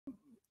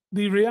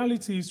the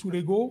reality is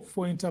we go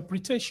for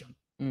interpretation.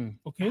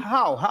 Okay.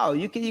 How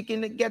you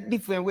can get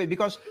different way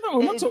because no,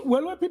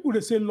 well, when people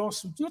they say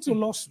lawsuits, not a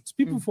lawsuits.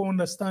 People for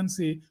understand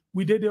say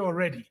we did it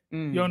already.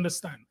 You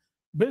understand?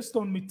 Based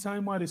on me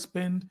time what they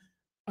spend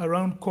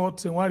around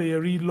court and what they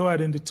read law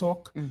and they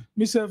talk,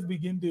 myself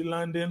begin the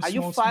land. Are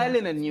you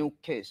filing a new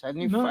case?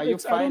 No, I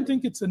don't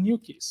think it's a new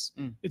case.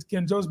 It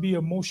can just be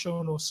a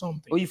motion or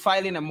something. Or you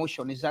filing a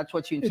motion? Is that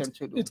what you intend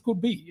to do? It could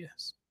be,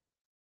 yes.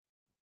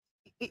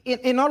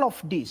 In all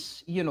of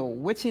this, you know,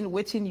 what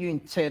you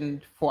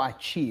intend for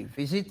achieve?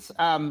 Is it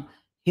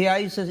here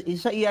is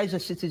a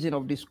citizen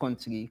of this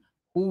country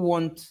who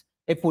wants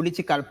a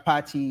political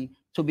party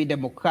to be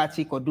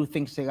democratic or do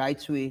things the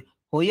right way,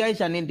 or here is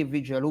an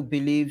individual who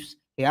believes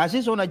he has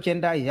his own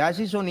agenda, he has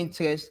his own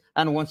interest,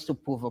 and wants to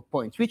prove a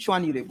point? Which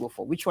one you go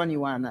for? Which one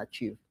you want to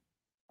achieve?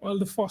 Well,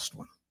 the first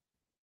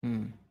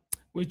one,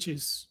 which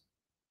is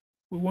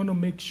we want to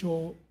make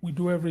sure we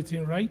do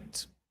everything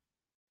right.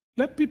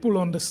 Let people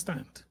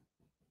understand.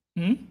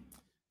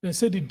 They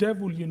say the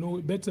devil, you know,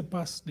 better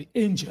pass the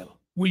angel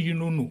where you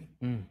know.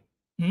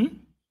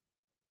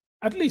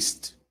 At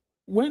least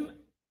when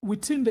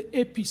within the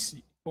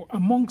APC or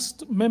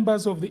amongst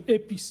members of the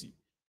APC,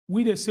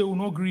 we they say we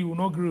not agree.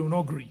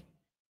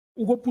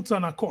 We go put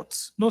on a court.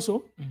 No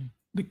so?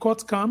 The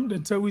court come,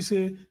 then tell we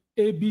say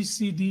A, B,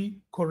 C, D,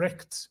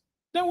 correct.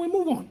 Then we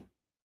move on.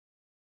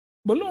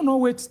 But no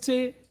wait,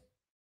 stay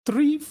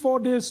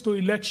 3-4 days to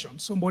election.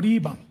 Somebody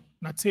ibam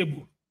na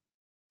table.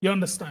 You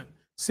understand?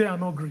 Say I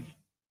don't agree.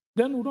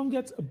 Then we don't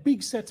get a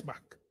big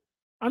setback.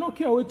 I don't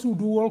care what to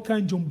do all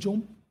kind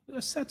jump.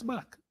 A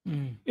setback.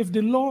 If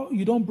the law,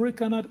 you don't break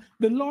another,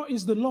 the law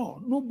is the law.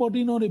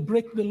 Nobody know they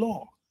break the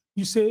law.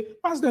 You say,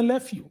 pass the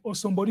left you, or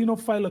somebody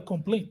not file a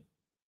complaint.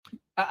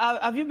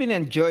 Have you been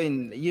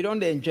enjoying, you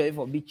don't enjoy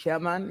for be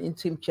chairman,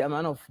 interim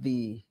chairman of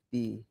the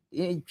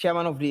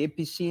chairman of the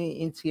APC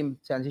interim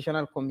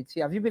transitional committee?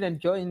 Have you been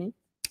enjoying it?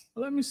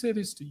 Let me say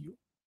this to you.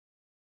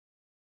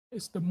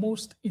 It's the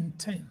most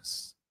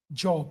intense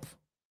job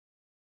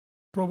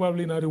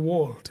probably in the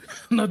world,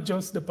 not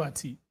just the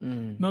party.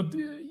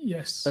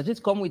 Yes. Does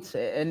it come with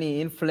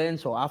any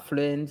influence or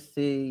affluence?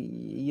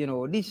 You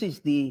know, this is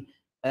the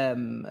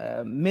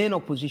main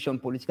opposition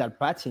political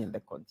party in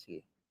the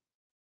country.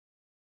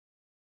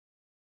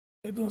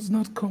 It does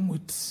not come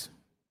with,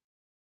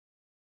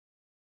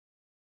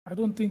 I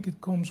don't think it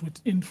comes with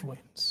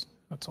influence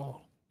at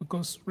all.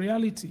 Because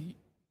reality,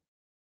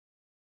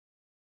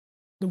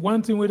 the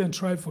one thing we then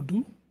try to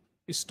do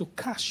is to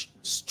cash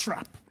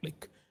strap,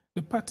 like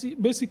the party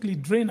basically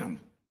drain them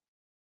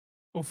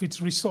of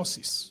its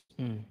resources.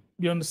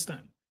 You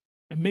understand?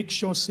 And make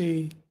sure,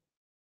 say,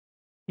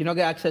 you don't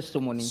get access to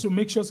money. So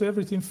make sure, say,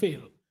 everything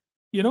fail.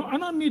 You know, I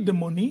don't need the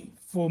money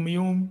for my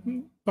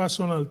own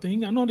personal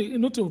thing. I know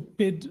not a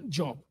paid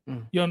job.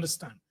 You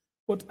understand?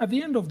 But at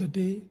the end of the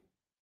day,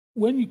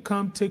 when you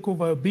come take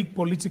over a big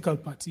political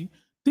party,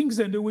 things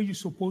and the way you're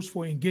supposed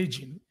for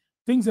engaging,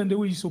 things and the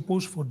way you're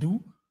supposed for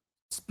do,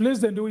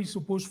 place and the way you're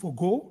supposed for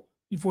go,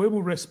 if you're able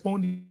to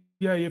respond,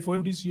 yeah, if you're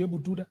able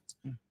to do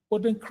that.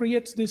 But then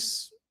create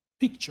this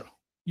picture,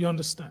 you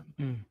understand,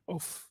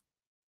 of,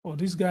 oh,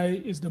 this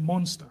guy is the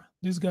monster,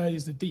 this guy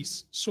is the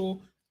this.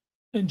 So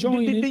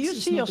enjoying it. Do you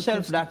see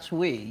yourself that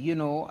way? You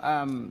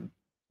know,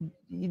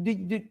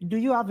 do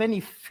you have any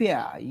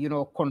fear, you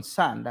know,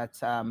 concern that,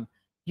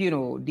 you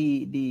know,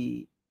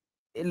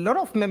 a lot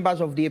of members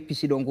of the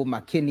APC don't go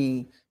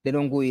McKinney, they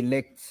don't go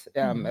elect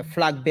a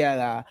flag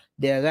bearer,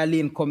 they're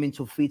rallying coming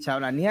to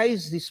Freetown. And here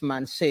is this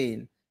man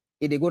saying,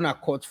 they're going to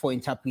court for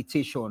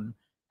interpretation.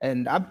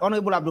 And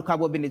Honorable Abdul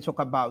Kabo Bin, they talk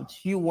about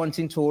you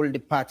wanting to hold the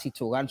party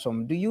to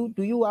ransom. Do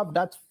you have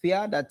that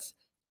fear that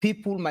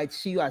people might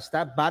see you as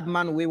that bad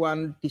man we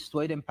want to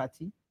destroy them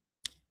party?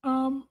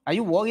 Are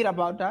you worried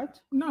about that?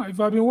 No, if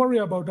I've been worried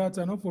about that,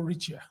 I'm not for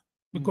rich here.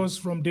 Because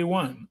from day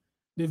one,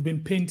 they've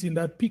been painting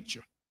that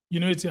picture. You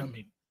know what I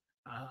mean?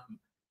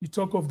 You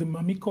talk of the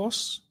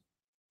Mamikos,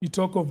 you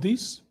talk of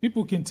this,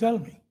 people can tell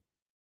me.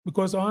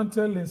 Because I want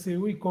to tell them, say,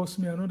 we cost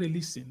me, I know they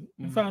listen.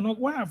 If I know,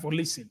 why have to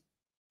listen?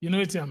 You know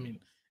what I mean?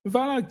 If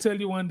I like tell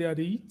you one day I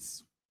eat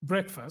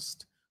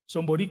breakfast,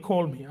 somebody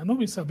call me, I know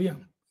Mr.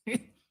 Biam.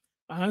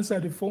 I answer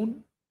the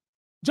phone.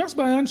 Just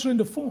by answering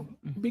the phone,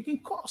 begin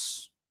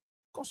cost,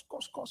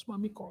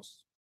 mommy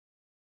cost.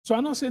 So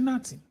I don't say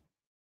nothing.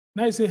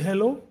 Now I say,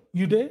 hello,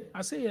 you there?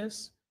 I say,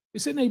 yes. He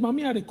said, no,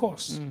 mommy had a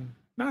cost.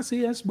 Now I say,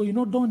 yes, but you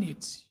not done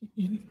it.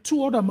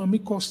 Two other mommy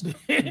cost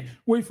there.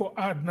 Wait for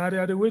ad. Now they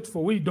had to wait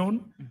for we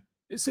done.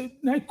 They say,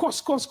 now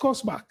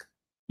cost back.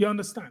 You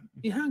understand?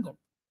 He hang up.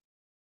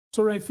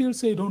 So I feel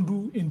say don't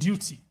do in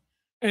duty.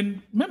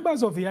 And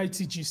members of the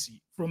ITGC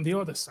from the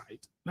other side,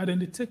 now then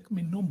they take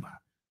me number,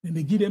 then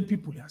they give them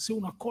people. I say,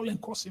 una call and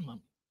cost him,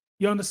 man.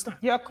 You understand?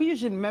 You're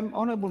accusing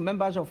honorable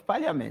members of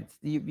parliament.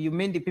 You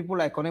mean the people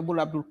like Honorable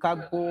Abdul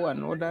Kagbo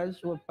and others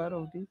who are part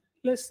of this?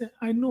 Listen,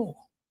 I know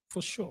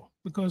for sure,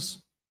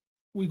 because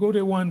we go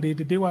there one day,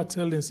 the day I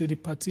tell them, say the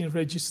party and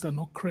register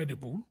not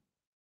credible.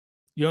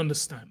 You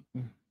understand?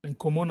 And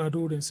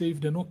Komon-Tok and say if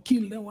they're not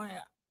killed, then why?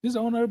 These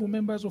are honorable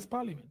members of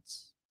parliament.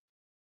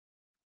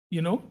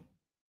 you know.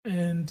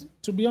 And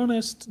to be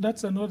honest,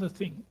 that's another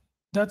thing.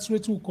 That's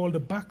what we call the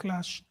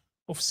backlash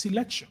of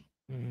selection.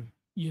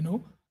 You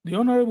know, the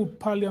Honorable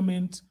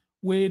Parliament,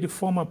 where the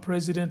former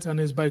president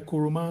Anes Bai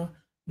Koroma,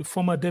 the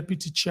former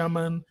deputy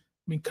chairman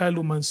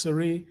Mikhailu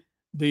Mansare,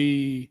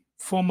 the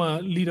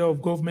former leader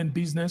of government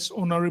business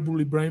Honorable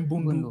Ibrahim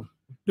Bundu,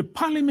 the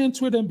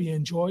parliament where them be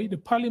enjoy, the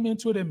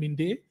parliament where them been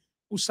there,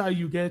 also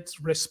you get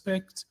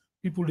respect,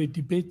 people they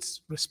debate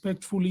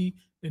respectfully,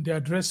 and they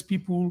address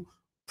people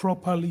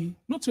properly.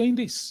 Not saying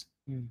this.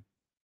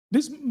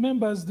 These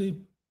members, they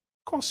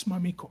cause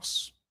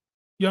mamikos.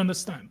 You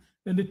understand?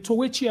 And they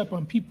towechi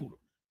upon people,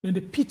 and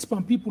they pit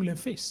upon people in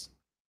face.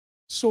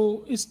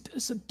 So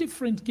it's a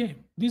different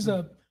game. These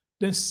are,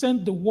 they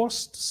send the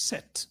worst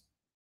set.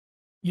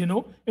 You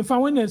know, in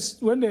fact,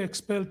 when they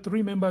expel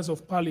 3 members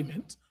of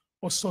parliament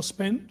or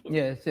suspend.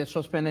 Yes, they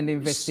suspend and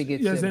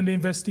investigate Yes, them. and they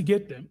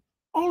investigate them.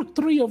 All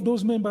 3 of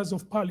those members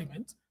of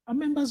parliament are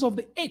members of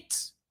the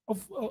 8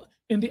 of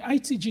in the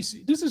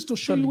ITGC. This is to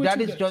show you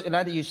that is just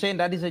that you're saying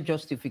that is a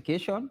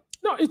justification?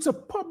 No, it's a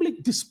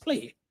public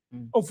display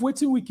of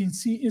what we can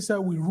see inside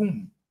we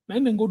room.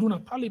 And then go to a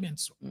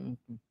parliament. So.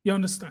 You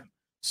understand?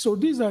 So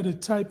these are the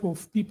type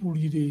of people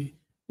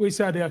we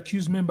say they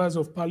accuse members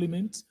of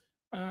parliament.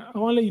 I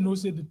want to let you know,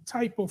 say the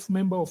type of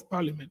member of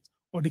parliament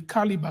or the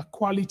caliber,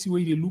 quality,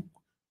 where they look,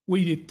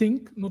 where they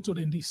think, not other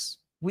than this.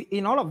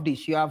 In all of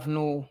this, you have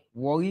no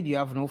worry, you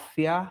have no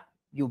fear.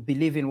 You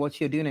believe in what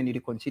you're doing and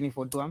you continue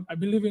for them? I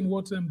believe in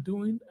what I'm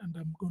doing and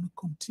I'm going to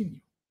continue.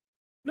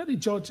 Let the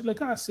judge,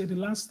 like I said the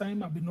last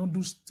time, I've been not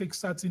to take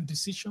certain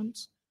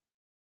decisions.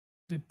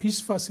 The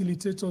peace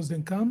facilitators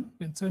then come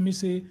and tell me,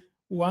 say,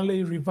 while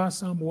they reverse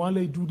them, while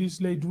they do this,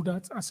 they do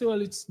that. I say,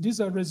 well, these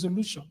are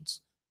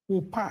resolutions.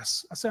 Will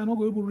pass. I say, I'm not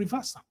going to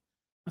reverse them.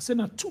 I say,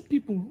 now 2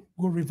 people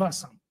go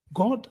reverse them,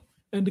 God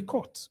and the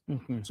court.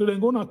 So then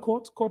go to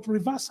court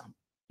reverse them.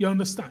 You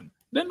understand?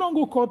 Then don't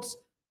go court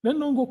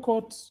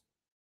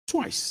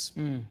twice.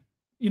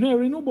 You know,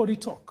 nobody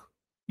talk.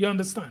 You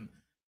understand?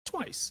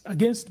 Twice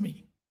against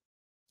me.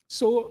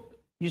 So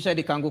you said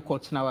they can go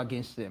court now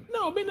against them.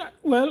 No, I mean,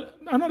 well,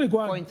 another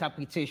go for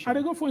interpretation.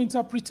 I go for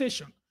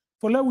interpretation.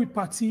 For let we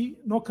party,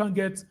 no can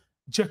get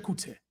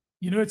jekute.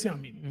 You know what I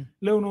mean?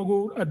 Let no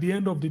go at the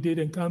end of the day,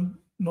 they can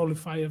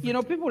nullify everything. You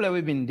know, people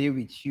have been there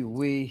with you,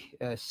 we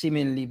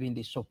seemingly been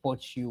they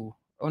support you.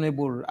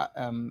 Honorable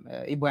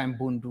Ibrahim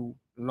Bundu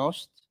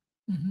lost.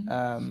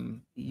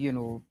 You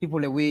know,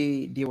 people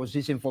away, there was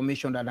this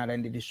information that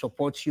then they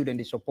support you, then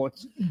they support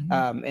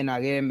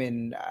NRM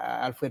and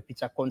Alfred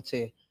Peter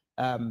Conteh.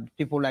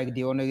 People like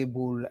the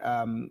Honorable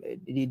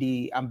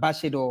the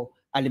Ambassador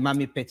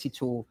Alimami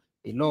Petito,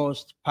 they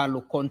lost.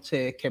 Paulo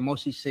Conteh,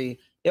 Kemosi say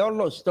they all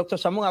lost. Dr.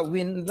 Samura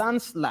win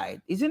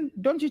landslide.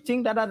 Don't you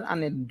think that that's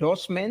an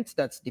endorsement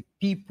that the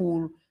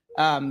people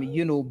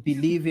you know,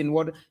 believe in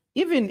what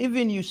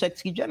even you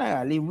Secretary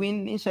General, he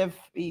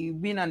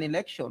win an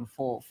election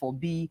for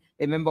be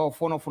a member of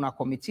one of our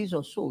committees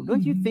or so.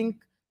 Don't you think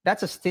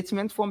that's a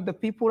statement from the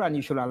people and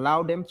you should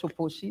allow them to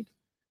proceed?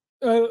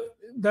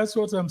 That's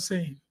what I'm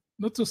saying.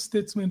 Not a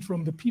statement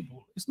from the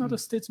people. It's not a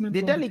statement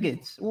from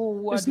delegates. The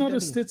delegates. It's not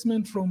a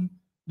statement from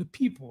the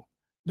people.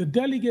 The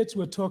delegates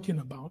we're talking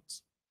about,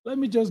 let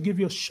me just give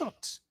you a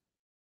short,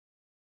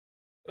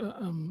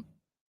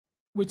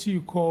 what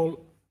you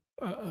call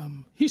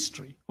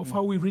history of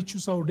how we reach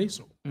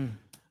Usaudeso.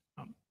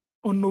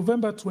 On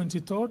November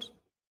 23rd,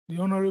 the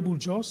Honorable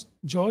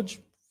Judge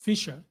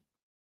Fisher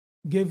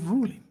gave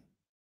ruling,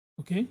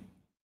 okay,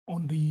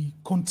 on the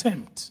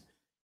contempt.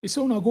 It's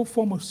going to go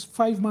form a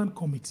 5-man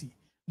committee.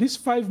 This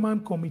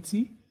 5-man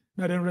committee,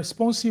 now they're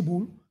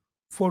responsible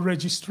for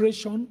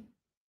registration,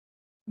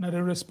 now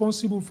they're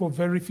responsible for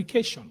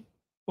verification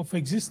of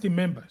existing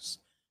members.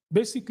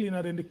 Basically,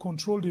 now then they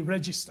control the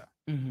register.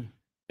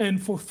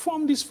 And for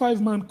form this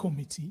 5-man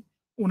committee,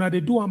 they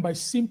do them by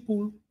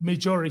simple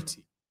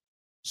majority.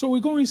 So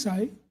we go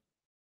inside,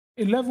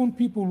 11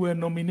 people were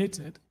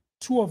nominated,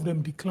 2 of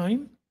them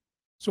declined.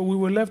 So we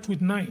were left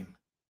with 9.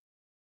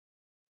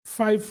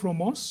 5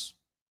 from us,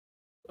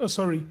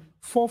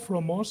 4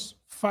 from us,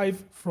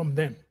 5 from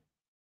them.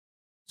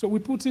 So we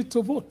put it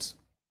to vote.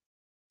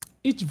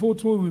 Each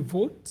vote where we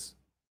vote,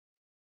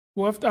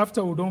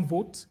 after we don't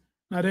vote,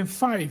 now then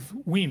 5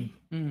 win.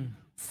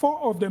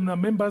 4 of them are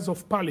members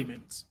of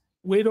parliament.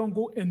 We don't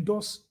go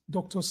endorse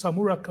Dr.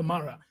 Samura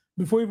Kamara.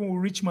 Before even we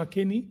reach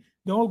McKinney,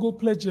 they all go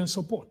pledge and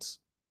support.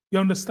 You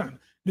understand?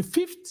 The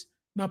 5th,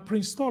 now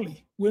Prince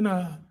Tolly, when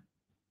the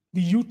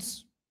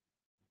youth...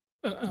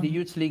 the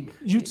Youth League.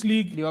 Youth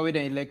League. They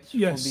already elect from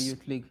the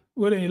Youth League.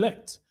 Where they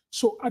elect.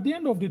 So at the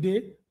end of the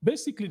day,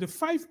 basically the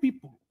 5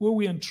 people where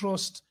we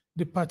entrust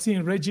the party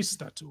and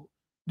register to,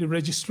 the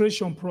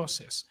registration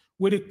process,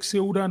 where they say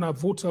whether a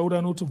voter,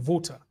 whether not a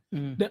voter,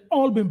 they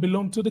all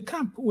belong to the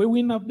camp where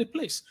we have the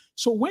place.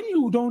 So when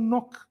you don't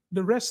knock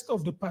the rest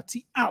of the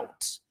party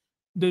out,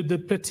 the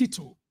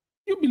Petito,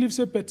 you believe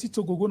say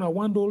Petito go na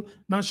one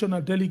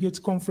national delegates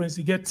conference,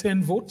 he get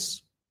 10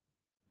 votes?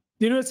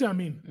 You know what I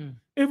mean?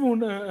 Even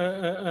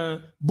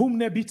Boom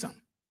beat him.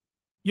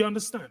 You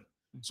understand?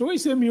 So we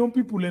say, my own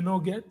people and not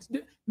get.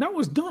 That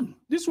was done.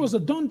 This was a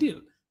done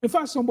deal. In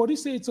fact, somebody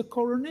say it's a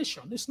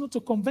coronation. It's not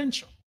a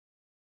convention.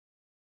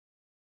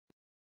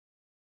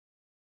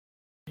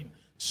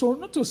 So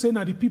not to say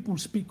that the people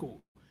speak.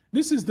 Oh,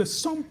 this is the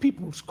some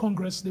people's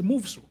Congress they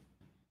move through.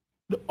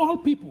 The all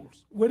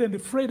peoples, where they're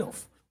afraid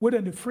of, where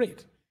they're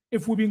afraid.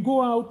 If we been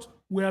go out,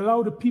 we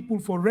allow the people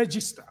for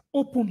register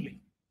openly.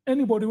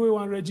 Anybody who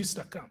want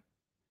register come.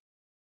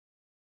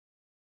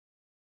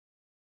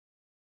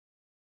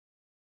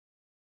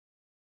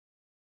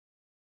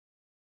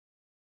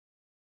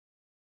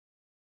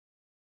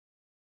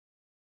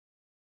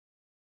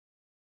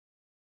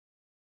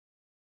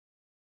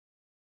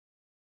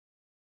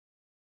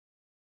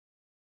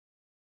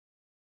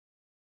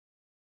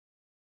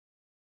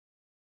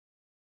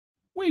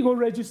 When you go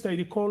register,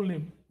 they call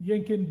him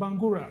Yenkin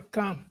Bangura,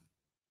 come.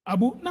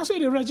 Abu, now say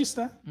they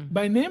register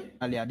by name.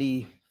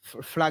 The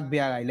flag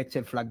bearer,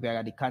 elected flag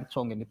bearer, the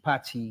Kantong and the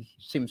party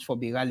seems to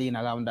be rallying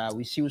around that.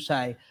 We see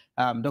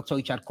Dr.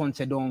 Richard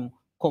Conteh don't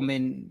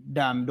comment,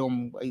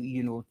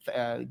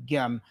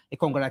 give a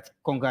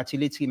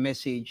congratulatory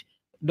message.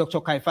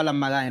 Dr. Kaifala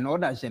Mara and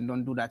others and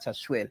don't do that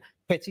as well.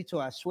 Petito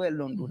as well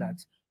don't do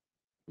that.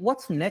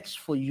 What's next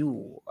for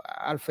you,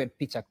 Alfred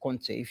Peter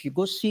Conteh, if you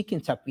go seek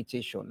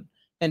interpretation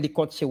and the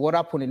court say what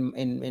happened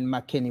in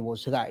McKinney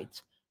was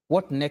right?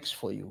 What next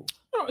for you?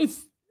 No,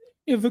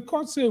 if the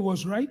court say it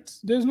was right,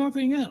 there's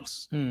nothing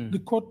else.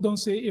 The court don't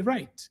say it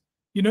right.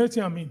 You know what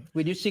I mean?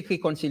 Will you seek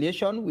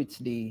reconciliation with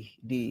the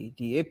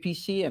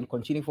APC and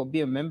continue to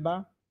be a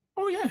member?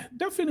 Oh yeah,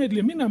 definitely.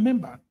 I mean a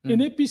member.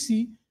 In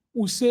APC,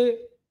 we say,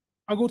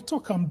 I go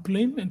talk and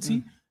blame and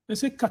see. They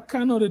say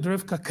Kakana they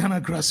drive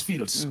Kakana grass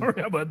fields.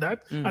 Sorry about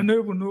that. I never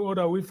even know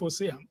other way for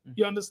say.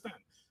 You understand?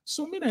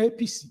 So me na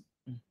APC.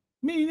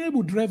 Me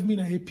able drive me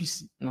na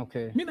APC.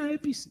 Okay. Me na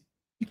APC.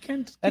 You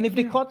can't. And if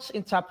the courts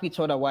interpret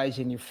otherwise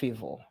in your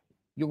favor,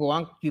 you go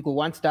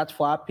want that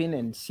to happen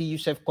and see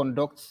yourself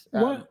conduct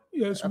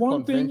yes, a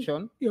one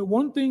convention. Thing. Yeah,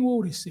 one thing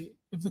what we say,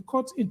 if the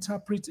court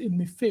interprets in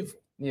my favor,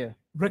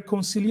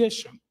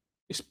 reconciliation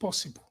is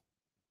possible.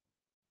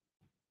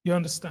 You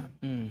understand?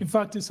 In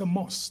fact, it's a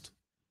must.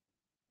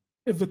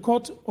 If the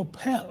court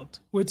upheld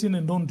waiting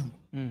and don't do,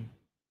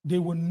 they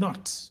will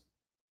not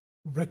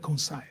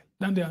reconcile.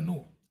 Then they are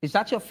no. Is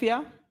that your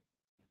fear?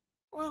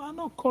 Well, I'm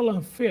not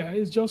calling fear.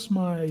 It's just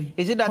my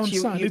Is it that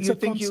concern. you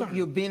think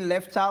you've been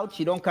left out?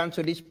 You don't come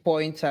to this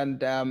point,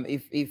 and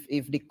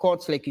if the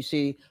courts, like you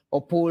say,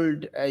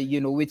 uphold,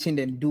 waiting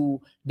and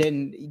do,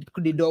 then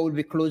the door will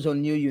be closed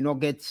on you. You not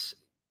get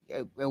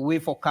a way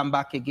for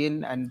comeback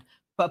again, and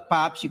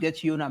perhaps you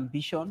get your own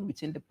ambition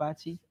within the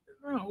party.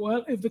 No,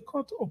 well, if the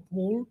court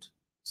uphold,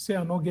 say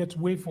I not get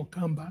way for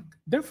comeback,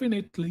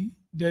 definitely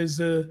there's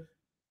a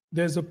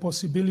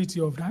possibility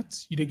of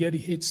that. You get the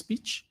hate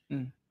speech.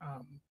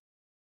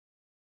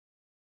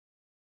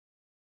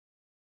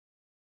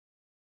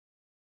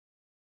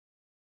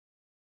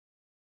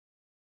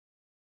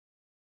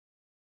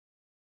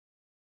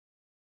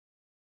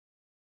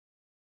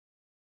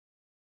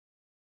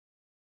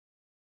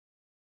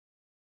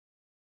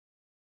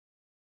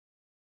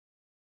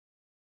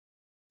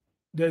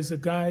 There's a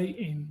guy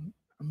in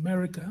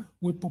America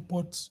we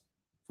purport,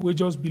 we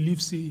just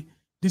believe say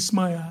this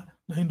Maya,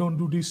 I don't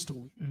do this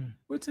story.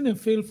 Waiting and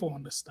fail for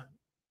understand.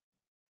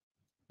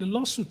 The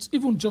lawsuits,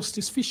 even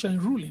Justice Fisher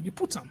in ruling, he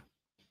put them.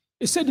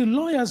 He said the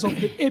lawyers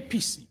of the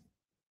APC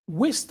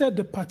wasted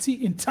the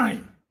party in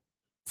time,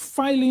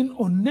 filing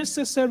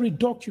unnecessary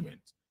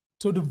documents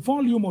to the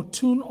volume or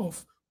tune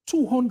of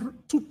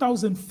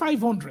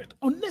 2,500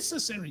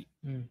 unnecessary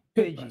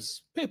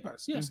papers,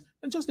 yes,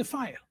 and just the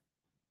file.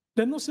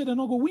 They not say they're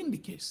not going to win the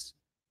case.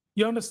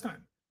 You understand?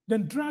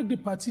 Then drag the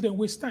party, then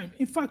waste time.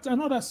 In fact,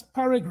 another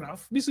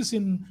paragraph, this is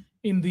in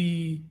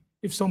the,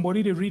 if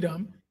somebody they read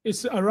them,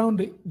 it's around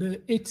the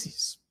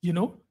 80s,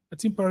 I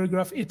think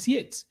paragraph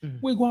 88.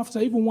 We go after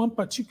even one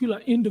particular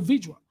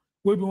individual,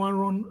 we want to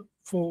run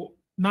for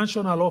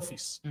national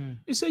office.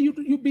 He say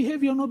your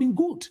behavior not been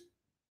good.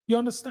 You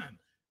understand?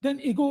 Then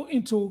it go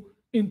into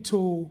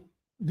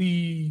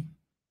the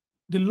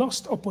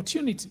lost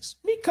opportunities.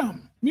 Me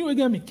will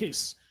get me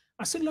case.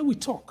 I said, let we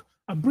talk.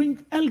 I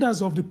bring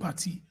elders of the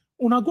party.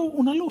 Una go,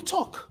 una low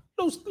talk.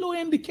 Low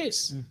end the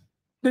case.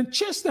 Then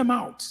chase them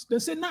out. They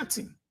say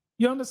nothing.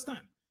 You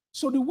understand?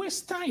 So the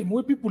waste time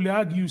where people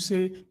argue,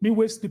 say, me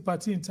waste the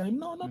party in time.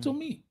 No, not to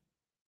me.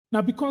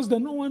 Now, because they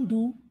no one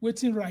do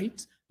waiting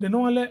right, they no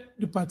one let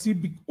the party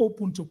be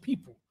open to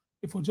people.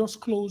 If we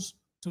just close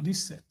to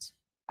this set.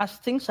 As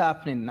things are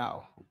happening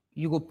now,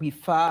 you would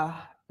prefer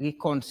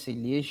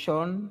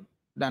reconciliation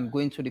than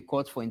going to the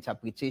court for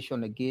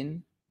interpretation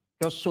again?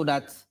 Just so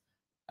that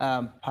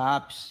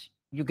perhaps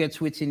you get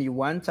waiting you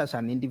want as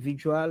an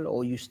individual,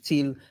 or you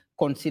still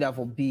consider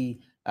for be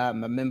a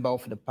member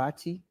of the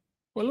party?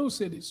 Well, I'll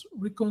say this.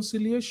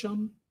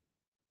 Reconciliation,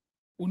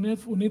 we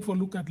need to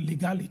look at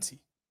legality.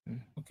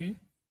 Okay?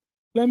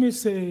 Let me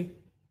say,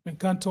 and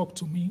can't talk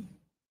to me.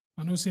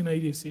 I know say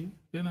they say.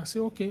 Then I say,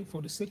 okay,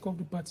 for the sake of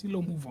the party,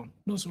 let's move on.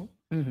 No, so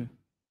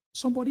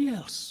somebody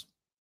else.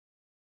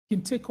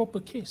 can take up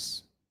a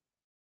case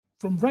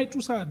from right to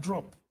side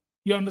drop.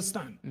 You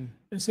understand?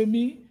 And say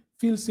me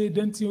feel say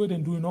then thing they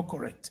do not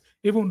correct.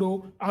 Even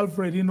though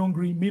Alfred in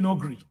agree, me not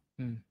agree.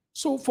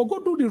 So for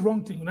go do the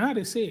wrong thing. Now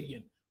they say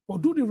again, or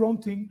do the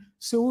wrong thing,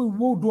 say we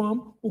will do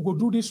them, or go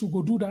do this, or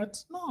go do that.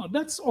 No,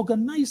 that's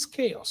organized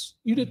chaos.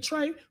 You they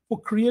try to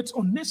create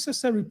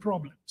unnecessary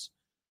problems.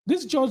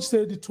 This judge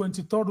said the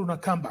 23rd when I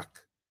come back.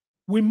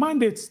 We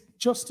mandate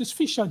Justice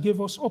Fisher gave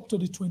us up to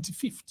the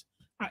 25th.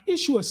 I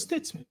issue a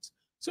statement.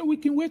 So we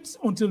can wait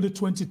until the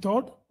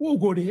 23rd. We'll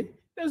go there.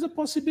 There's a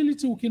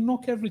possibility we can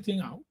knock everything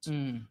out.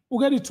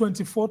 We'll get the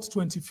 24th,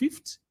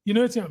 25th. You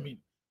know what I mean?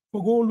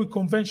 For go with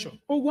convention.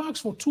 Or we'll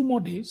ask for 2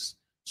 more days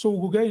so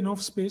we'll get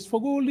enough space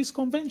for go this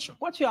convention.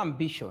 What's your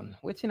ambition?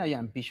 What's your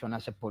ambition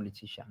as a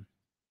politician?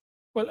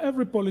 Well,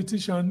 every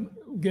politician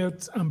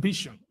gets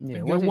ambition.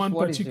 Yeah, they get one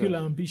particular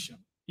ambition,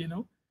 you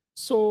know?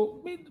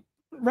 So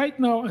right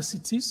now, as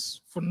it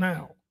is, for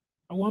now,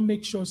 I want to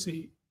make sure,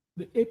 say,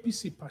 the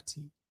APC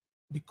party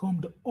become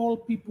the All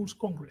People's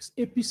Congress,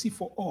 APC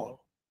for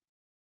all.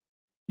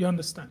 You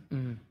understand?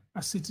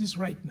 As it is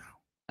right now.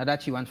 And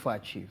that you want to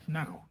achieve?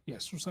 Now,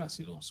 yes,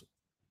 also.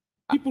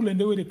 People in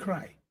the way they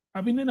cry.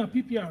 I've been in a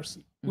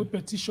PPRC with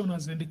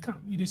petitioners and they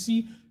come. You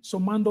see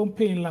some man don't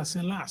pay in last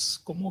and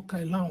last. Come on,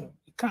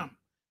 they come.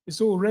 They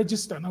say, oh,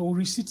 register. Now we'll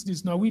receipt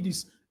this. Now we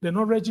this. They're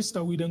not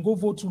register. We then go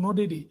vote to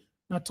another day.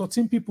 Now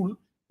 13 people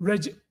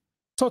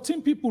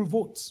 13 people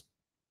vote.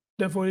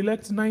 Therefore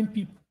elect 9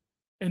 people.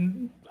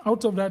 And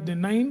out of that, the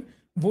 9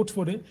 vote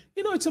for them.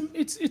 You know,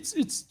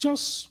 it's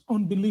just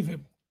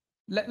unbelievable.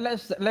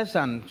 Less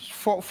than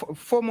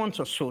 4 months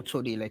or so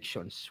to the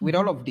elections. With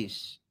all of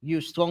this, you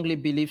strongly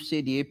believe,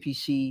 say, the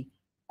APC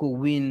could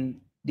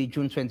win the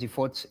June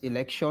 24th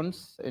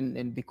elections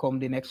and become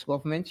the next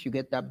government? You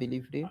get that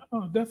belief there?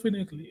 Oh,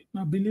 definitely.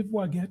 Now, believe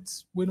what I get,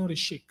 we're not a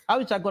shake. How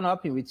is that going to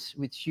happen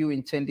with you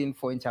intending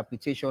for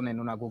interpretation and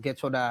when I go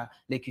get other,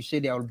 like you say,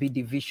 there will be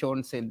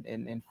divisions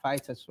and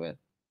fights as well?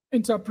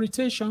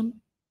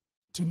 Interpretation,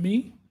 to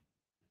me,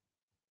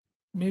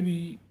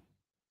 maybe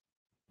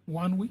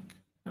 1 week.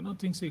 I don't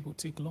think so it will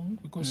take long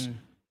because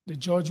the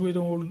judge will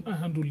don't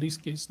handle this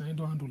case and I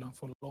don't handle them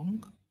for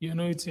long. You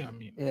know what I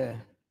mean? Yeah.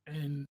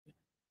 And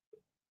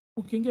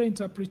we can get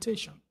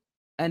interpretation.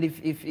 And if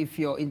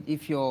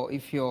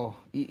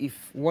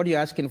what you're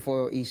asking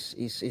for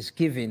is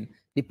given,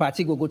 the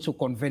party will go to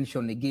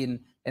convention again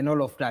and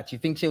all of that. You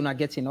think you'll not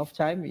get enough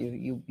time?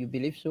 You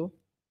believe so?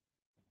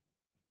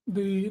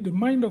 The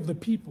mind of the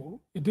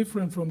people is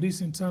different from this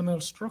internal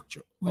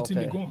structure within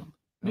the government.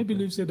 I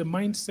believe say the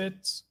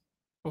mindset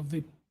of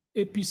the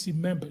APC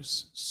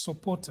members,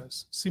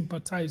 supporters,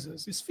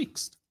 sympathizers is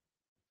fixed.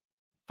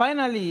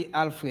 Finally,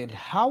 Alfred,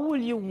 how will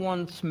you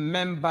want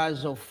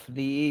members of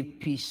the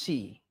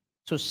APC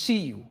to see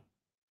you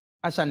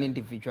as an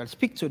individual?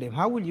 Speak to them.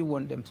 How will you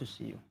want them to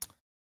see you?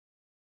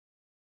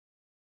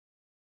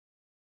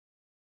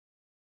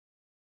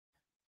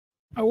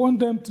 I want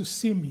them to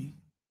see me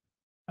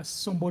as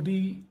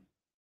somebody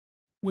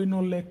with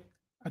no lack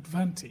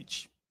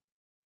advantage,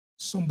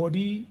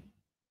 somebody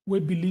we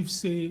believe,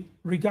 say,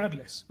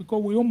 regardless,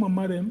 because we all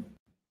mama them,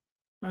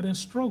 and then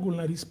struggle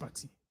in this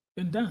party,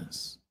 then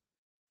dance.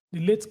 The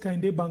late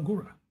Kinde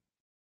Bangura,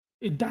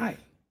 he died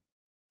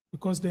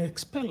because they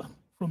expel him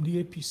from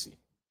the APC.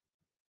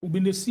 We've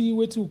been see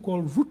what we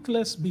call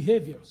ruthless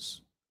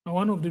behaviors. And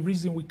one of the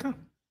reasons we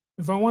come.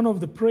 In fact, one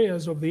of the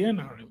prayers of the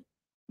NRM,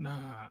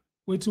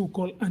 what we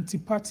call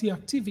anti-party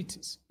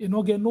activities, you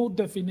know, get no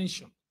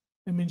definition.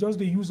 I mean, just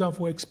they use them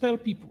for expel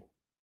people.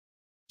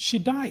 She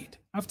died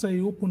after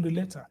he opened the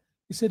letter.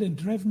 He said, and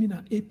drive me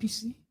an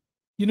APC.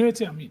 You know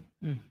what I mean?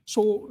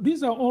 So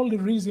these are all the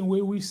reasons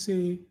where we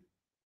say,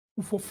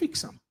 for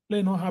fix them, let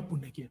it not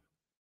happen again.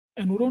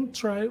 And we don't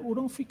try, we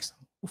don't fix them.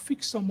 We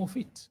fix some of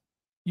it.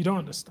 You don't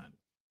understand.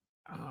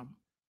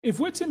 If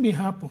waiting may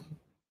happen,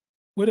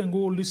 we then go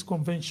all this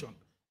convention,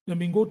 then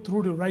we go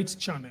through the right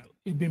channel.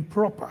 It's been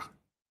proper.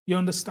 You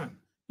understand?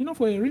 You know,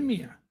 for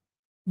Erimia,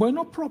 but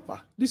not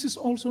proper. This is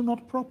also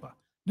not proper.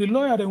 The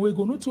lawyer then we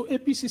go no to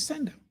APC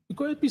send them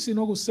because APC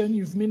no go send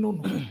you if me no.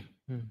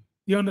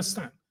 You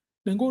understand?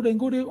 Then go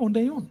there on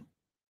their own.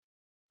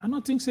 I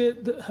don't think say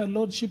her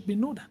lordship be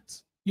know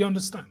that. You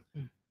understand?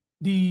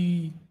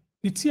 The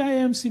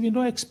TIMC will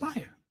not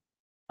expire.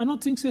 I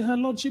don't think say her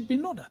lordship be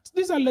know that.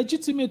 These are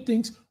legitimate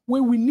things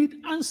where we need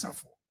answer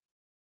for.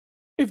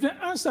 If the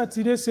answer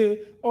today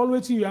say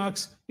always you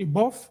ask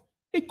above,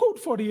 it's good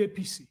for the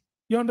APC.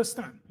 You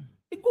understand?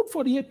 It's good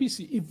for the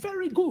APC. It's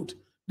very good.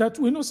 That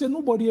we know say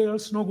nobody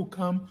else no go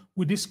come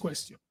with this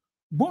question.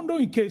 Bondo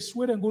in case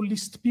where they go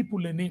list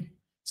people in name,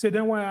 say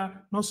then why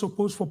are not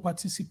supposed to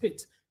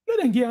participate. Let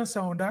them get answer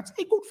on that.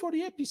 It's good for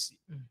the APC.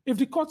 If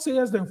the court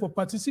says them for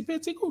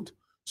participate, it's good.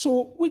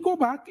 So we go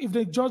back. If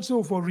the judge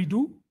say for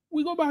redo,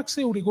 we go back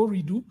say we go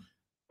redo.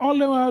 All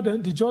the while the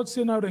judge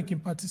say now they can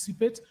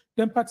participate,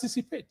 then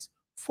participate.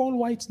 Fall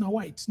white now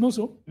white. No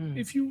so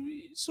if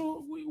you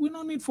so we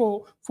no need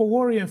for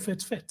worry and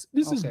fet.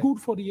 This is good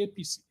for the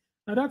APC.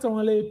 Now that's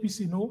why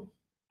APC know,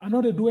 I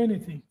know they do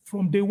anything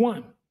from day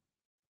one.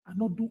 and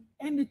not do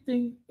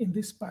anything in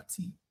this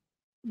party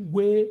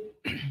way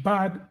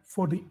bad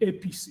for the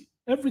APC.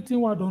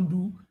 Everything we don't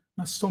do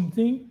is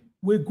something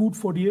way good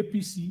for the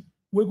APC,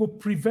 we go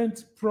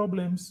prevent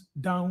problems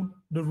down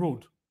the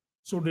road.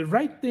 So the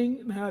right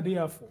thing now they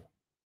are for.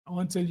 I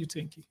want to tell you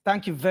thank you.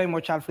 Thank you very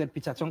much, Alfred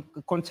Peter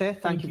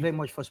Conteh. Thank you very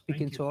much for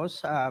speaking to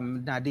us.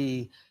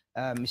 Nadi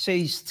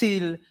he's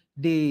still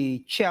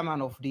the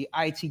chairman of the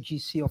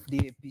ITGC of the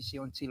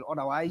APC until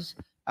otherwise.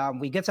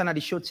 We get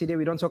another show today.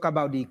 We don't talk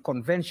about the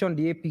convention,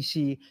 the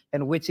APC,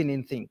 and waiting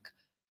in think.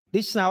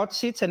 This is now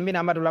it, and me,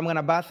 Amadou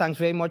Lamganaba. Thanks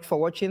very much for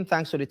watching.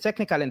 Thanks to the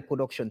technical and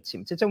production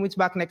team. Titan Wits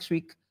back next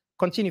week.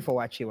 Continue for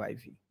watching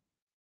YV.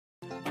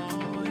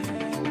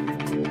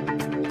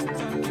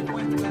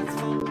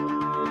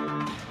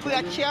 We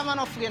are chairman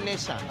of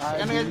Renaissance,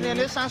 and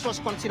Renaissance was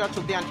considered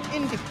to be an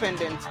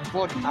independent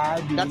body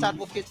that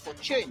advocates for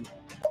change.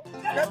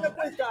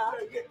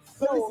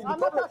 So I'm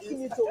not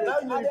asking you to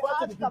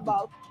ask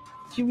about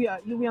you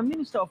were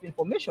Minister of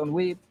Information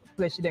where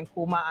President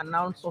Komon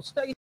announced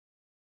austerity.